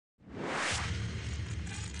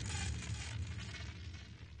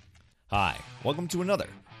Hi, welcome to another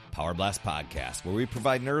Power Blast podcast where we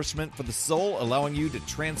provide nourishment for the soul, allowing you to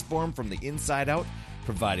transform from the inside out,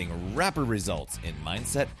 providing rapid results in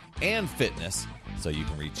mindset and fitness so you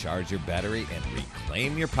can recharge your battery and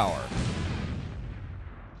reclaim your power.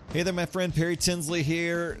 Hey there, my friend, Perry Tinsley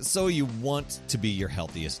here. So you want to be your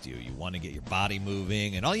healthiest you. You want to get your body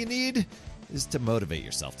moving, and all you need is to motivate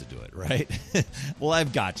yourself to do it, right? Well,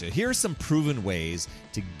 I've got you. Here are some proven ways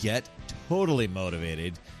to get totally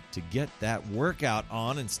motivated to get that workout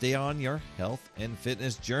on and stay on your health and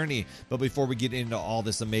fitness journey. But before we get into all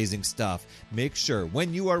this amazing stuff, make sure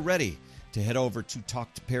when you are ready to head over to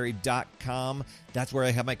talktoperry.com. That's where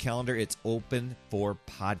I have my calendar. It's open for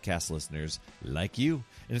podcast listeners like you.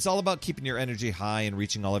 And it's all about keeping your energy high and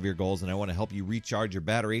reaching all of your goals. And I want to help you recharge your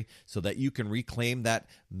battery so that you can reclaim that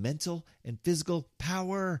mental and physical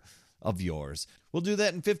power of yours. We'll do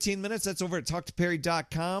that in 15 minutes. That's over at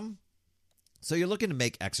talktoperry.com. So you're looking to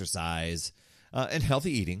make exercise and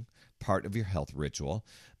healthy eating part of your health ritual,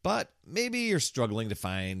 but maybe you're struggling to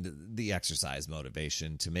find the exercise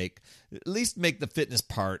motivation to at least make the fitness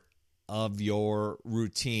part of your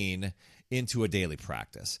routine into a daily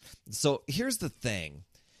practice. So here's the thing,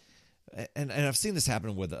 and I've seen this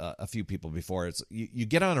happen with a few people before. It's you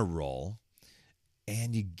get on a roll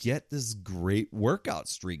and you get this great workout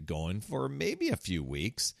streak going for maybe a few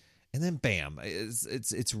weeks. And then, bam!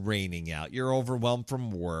 It's raining out. You're overwhelmed from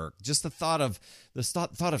work. Just the thought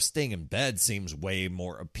of staying in bed seems way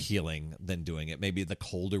more appealing than doing it. Maybe the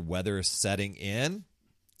colder weather is setting in.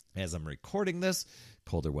 As I'm recording this,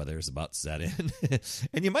 colder weather is about to set in,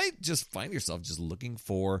 and you might just find yourself just looking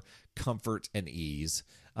for comfort and ease,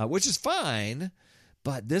 which is fine.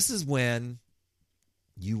 But this is when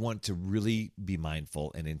you want to really be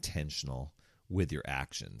mindful and intentional with your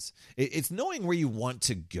actions. It's knowing where you want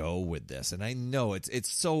to go with this. And I know it's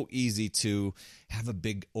so easy to have a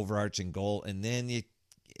big overarching goal, and then you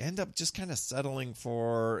end up just kind of settling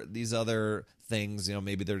for these other things. You know,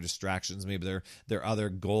 maybe they're distractions, maybe they're other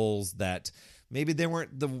goals that maybe they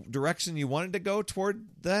weren't the direction you wanted to go toward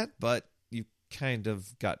that, but you kind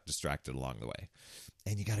of got distracted along the way.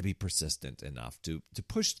 And you got to be persistent enough to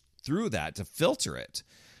push through that, to filter it.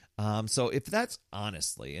 So if that's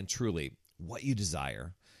honestly and truly what you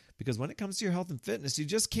desire, because when it comes to your health and fitness, you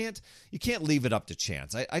can't leave it up to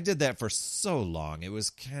chance. I did that for so long. It was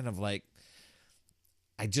kind of like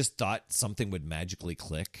I just thought something would magically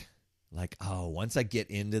click. Like, oh, once I get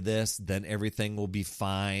into this, then everything will be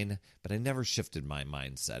fine. But I never shifted my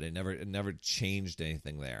mindset. It never changed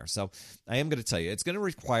anything there. So I am going to tell you, it's going to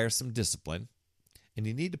require some discipline, and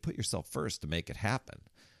you need to put yourself first to make it happen.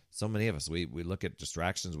 So many of us, we look at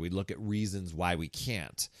distractions, we look at reasons why we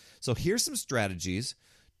can't. So here's some strategies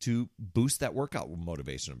to boost that workout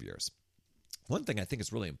motivation of yours. One thing I think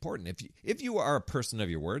is really important, if you are a person of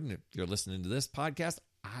your word, and if you're listening to this podcast,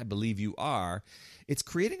 I believe you are, it's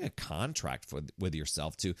creating a contract with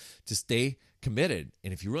yourself to stay committed.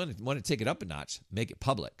 And if you really want to take it up a notch, make it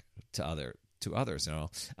public to others. You know,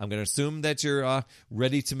 I'm going to assume that you're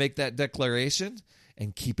ready to make that declaration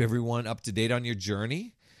and keep everyone up to date on your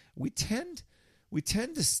journey. We tend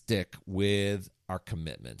to stick with our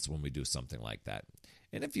commitments when we do something like that.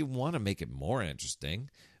 And if you want to make it more interesting,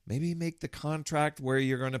 maybe make the contract where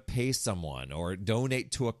you're going to pay someone or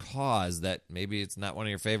donate to a cause that maybe it's not one of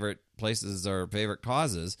your favorite places or favorite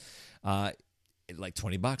causes, like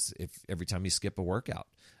 $20 if every time you skip a workout.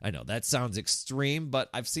 I know that sounds extreme, but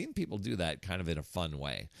I've seen people do that kind of in a fun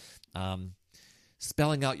way.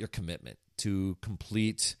 Spelling out your commitment to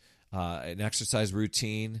complete an exercise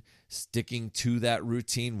routine, sticking to that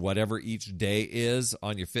routine, whatever each day is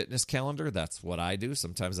on your fitness calendar. That's what I do.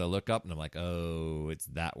 Sometimes I look up and I'm like, oh, it's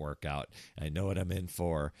that workout. I know what I'm in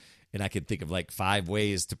for. And I can think of like 5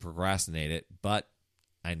 ways to procrastinate it, but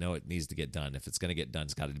I know it needs to get done. If it's going to get done,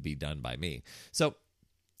 it's got to be done by me. So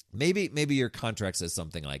maybe your contract says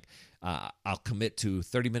something like, I'll commit to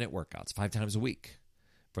 30-minute workouts 5 times a week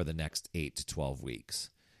for the next 8 to 12 weeks.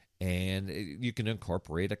 And you can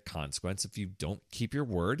incorporate a consequence if you don't keep your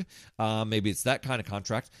word. Maybe it's that kind of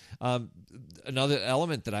contract. Another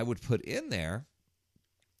element that I would put in there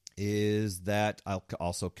is that I'll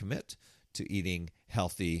also commit to eating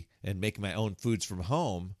healthy and making my own foods from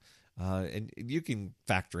home. And you can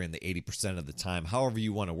factor in the 80% of the time, however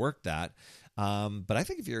you want to work that. But I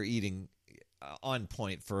think if you're eating on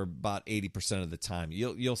point for about 80% of the time,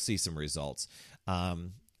 you'll see some results.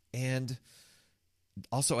 And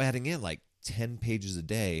also adding in like 10 pages a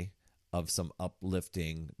day of some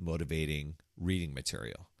uplifting, motivating reading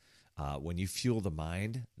material. When you fuel the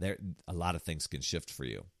mind, a lot of things can shift for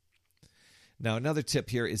you. Now, another tip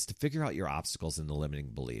here is to figure out your obstacles and the limiting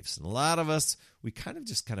beliefs. And a lot of us, we kind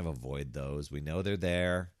of avoid those. We know they're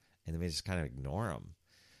there, and then we just kind of ignore them.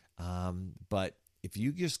 But if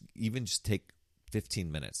you just take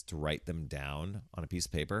 15 minutes to write them down on a piece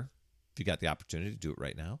of paper, if you got the opportunity to do it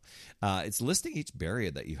right now, it's listing each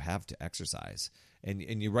barrier that you have to exercise.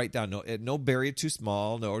 And you write down no barrier too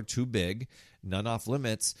small, nor too big, none off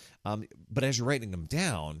limits. But as you're writing them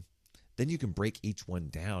down, then you can break each one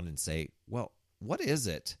down and say, well, what is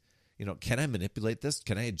it? Can I manipulate this?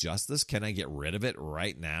 Can I adjust this? Can I get rid of it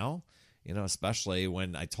right now? Especially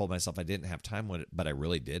when I told myself I didn't have time, but I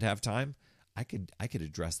really did have time. I could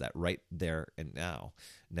address that right there and now.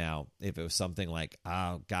 Now, if it was something like,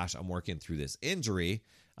 oh gosh, I'm working through this injury,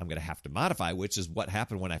 I'm going to have to modify, which is what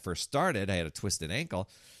happened when I first started. I had a twisted ankle.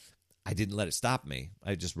 I didn't let it stop me.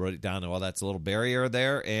 I just wrote it down. Well, that's a little barrier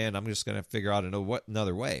there, and I'm just going to figure out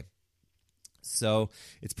another way. So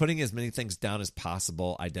it's putting as many things down as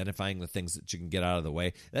possible, identifying the things that you can get out of the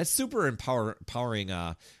way. That's super empowering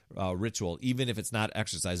ritual, even if it's not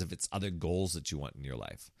exercise, if it's other goals that you want in your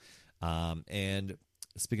life. And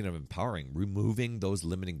speaking of empowering, removing those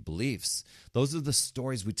limiting beliefs. Those are the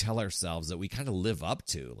stories we tell ourselves that we kind of live up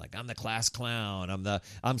to. Like, I'm the class clown.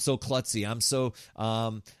 I'm so klutzy.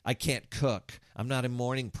 I can't cook. I'm not a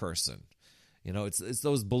morning person. It's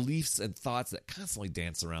those beliefs and thoughts that constantly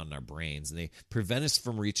dance around in our brains, and they prevent us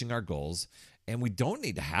from reaching our goals. And we don't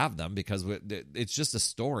need to have them because it's just a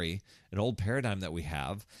story, an old paradigm that we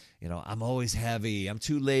have. I'm always heavy. I'm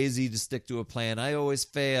too lazy to stick to a plan. I always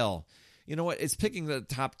fail. You know what? It's picking the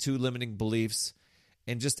top 2 limiting beliefs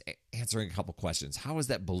and just answering a couple questions. How is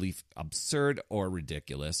that belief absurd or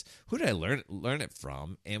ridiculous? Who did I learn it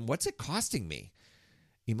from? And what's it costing me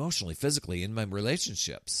emotionally, physically, in my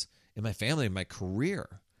relationships, in my family, in my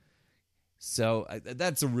career? So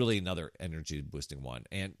that's really another energy boosting one.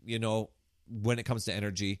 And, when it comes to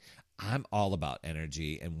energy, I'm all about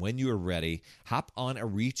energy. And when you are ready, hop on a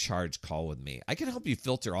recharge call with me. I can help you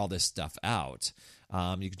filter all this stuff out.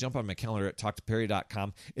 You can jump on my calendar at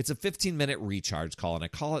talktoperry.com. It's a 15-minute recharge call, and I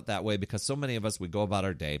call it that way because so many of us, we go about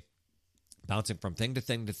our day bouncing from thing to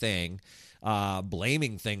thing to thing,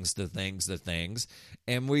 blaming things to things,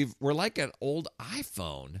 and we're like an old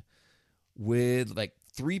iPhone with like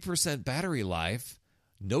 3% battery life,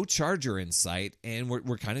 no charger in sight, and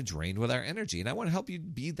we're kind of drained with our energy. And I want to help you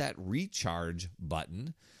be that recharge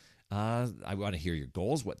button. I want to hear your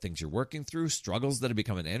goals, what things you're working through, struggles that have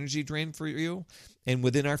become an energy drain for you. And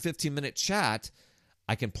within our 15-minute chat,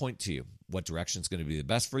 I can point to you what direction is going to be the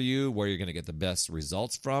best for you, where you're going to get the best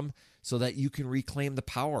results from, so that you can reclaim the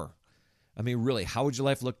power. I mean, really, how would your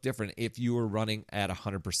life look different if you were running at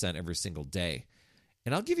 100% every single day?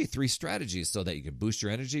 And I'll give you 3 strategies so that you can boost your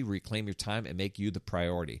energy, reclaim your time, and make you the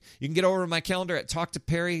priority. You can get over to my calendar at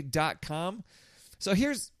talktoperry.com. So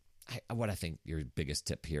here's what I think your biggest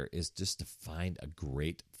tip here is, just to find a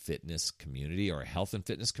great fitness community or a health and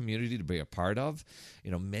fitness community to be a part of.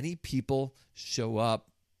 Many people show up,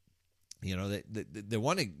 they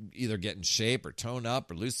want to either get in shape or tone up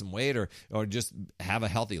or lose some weight or just have a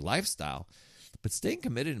healthy lifestyle. But staying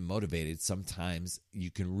committed and motivated, sometimes you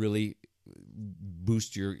can really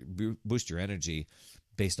boost your energy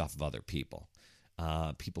based off of other people.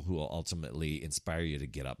 People who will ultimately inspire you to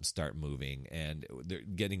get up and start moving, and they're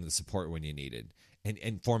getting the support when you need it,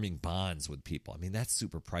 and forming bonds with people. I mean, that's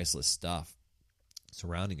super priceless stuff.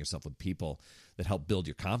 Surrounding yourself with people that help build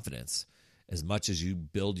your confidence as much as you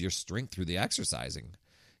build your strength through the exercising.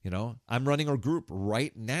 I'm running a group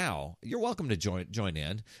right now. You're welcome to join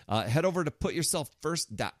in. Head over to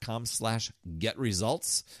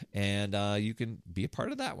putyourselffirst.com/getresults, and you can be a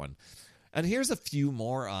part of that one. And here's a few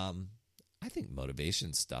more, I think,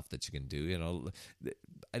 motivation stuff that you can do.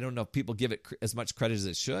 I don't know if people give it as much credit as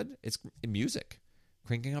it should. It's music,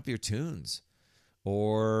 cranking up your tunes,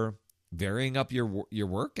 or varying up your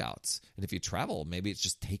workouts. And if you travel, maybe it's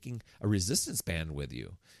just taking a resistance band with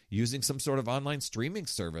you, using some sort of online streaming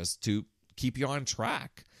service to keep you on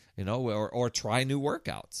track, or try new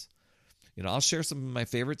workouts. I'll share some of my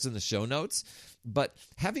favorites in the show notes, but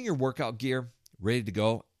having your workout gear ready to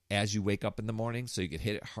go as you wake up in the morning, so you can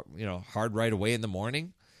hit it, hard right away in the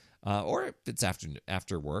morning, or if it's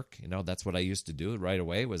after work. That's what I used to do right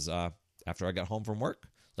away. Was after I got home from work,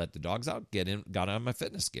 let the dogs out, got on my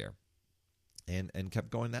fitness gear, and kept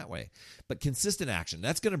going that way. But consistent action,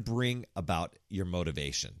 that's going to bring about your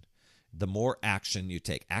motivation. The more action you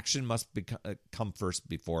take, action must come first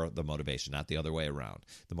before the motivation, not the other way around.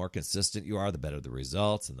 The more consistent you are, the better the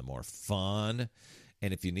results and the more fun.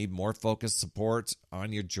 And if you need more focused support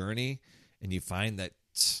on your journey, and you find that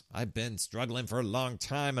I've been struggling for a long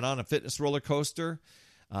time and on a fitness roller coaster,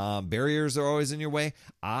 barriers are always in your way,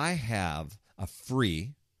 I have a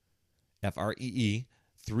free, FREE,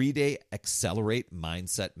 3-day Accelerate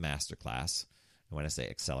Mindset Masterclass. And when I say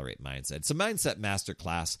Accelerate Mindset, it's a mindset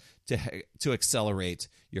masterclass to accelerate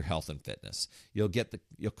your health and fitness. You'll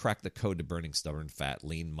crack the code to burning stubborn fat,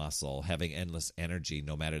 lean muscle, having endless energy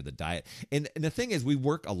no matter the diet. And the thing is, we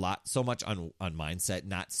work so much on mindset,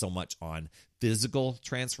 not so much on physical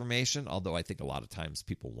transformation, although I think a lot of times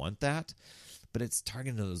people want that. But it's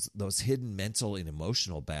targeting those hidden mental and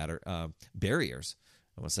emotional barriers.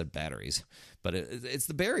 I almost said batteries, but it's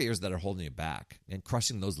the barriers that are holding you back and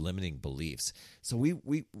crushing those limiting beliefs. So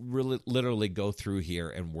we really literally go through here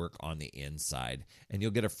and work on the inside, and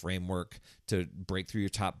you'll get a framework to break through your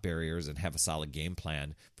top barriers and have a solid game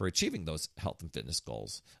plan for achieving those health and fitness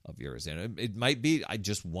goals of yours. And it might be, I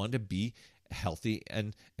just want to be healthy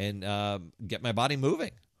and get my body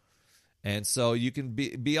moving. And so you can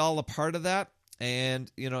be all a part of that.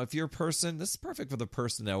 And, if you're a person, this is perfect for the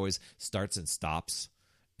person that always starts and stops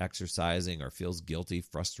exercising or feels guilty,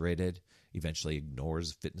 frustrated, eventually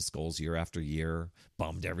ignores fitness goals year after year,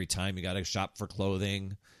 bummed every time you got to shop for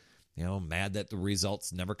clothing, mad that the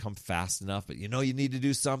results never come fast enough, but you need to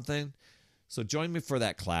do something. So join me for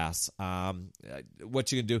that class.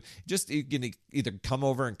 What you can do, you can either come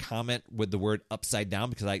over and comment with the word upside down,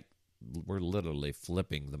 because we're literally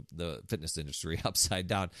flipping the fitness industry upside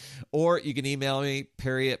down. Or you can email me,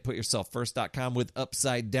 Perry@putyourselffirst.com with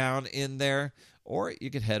upside down in there. Or you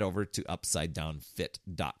can head over to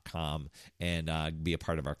upsidedownfit.com and be a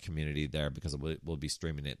part of our community there, because we'll be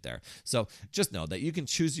streaming it there. So just know that you can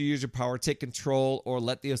choose to use your power, take control, or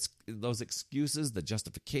let those excuses, the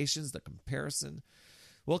justifications, the comparison,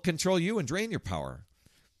 will control you and drain your power.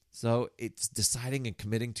 So it's deciding and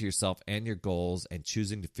committing to yourself and your goals and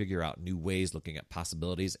choosing to figure out new ways, looking at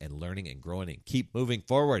possibilities and learning and growing and keep moving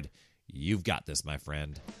forward. You've got this, my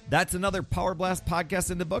friend. That's another Power Blast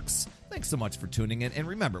podcast in the books. Thanks so much for tuning in. And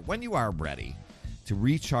remember, when you are ready to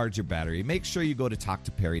recharge your battery, make sure you go to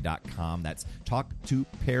talktoperry.com. That's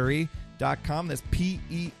talktoperry.com. That's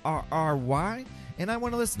Perry. And I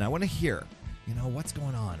want to listen. I want to hear, what's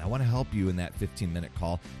going on. I want to help you in that 15-minute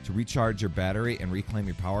call to recharge your battery and reclaim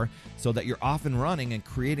your power so that you're off and running and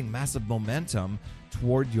creating massive momentum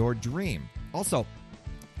toward your dream. Also,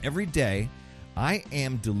 every day, I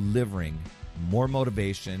am delivering more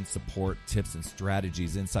motivation, support, tips, and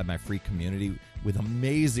strategies inside my free community with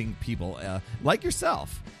amazing people like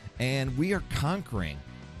yourself. And we are conquering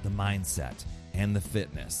the mindset and the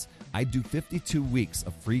fitness. I do 52 weeks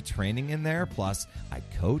of free training in there. Plus, I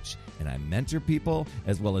coach and I mentor people,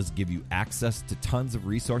 as well as give you access to tons of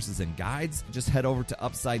resources and guides. Just head over to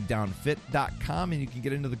upsidedownfit.com and you can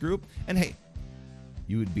get into the group. And hey,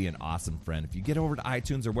 you would be an awesome friend if you get over to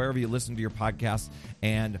iTunes or wherever you listen to your podcast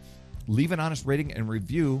and leave an honest rating and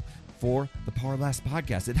review for the Power Blast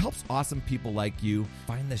podcast. It helps awesome people like you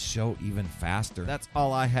find the show even faster. That's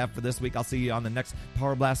all I have for this week. I'll see you on the next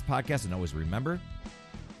Power Blast podcast. And always remember,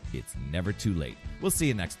 it's never too late. We'll see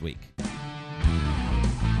you next week.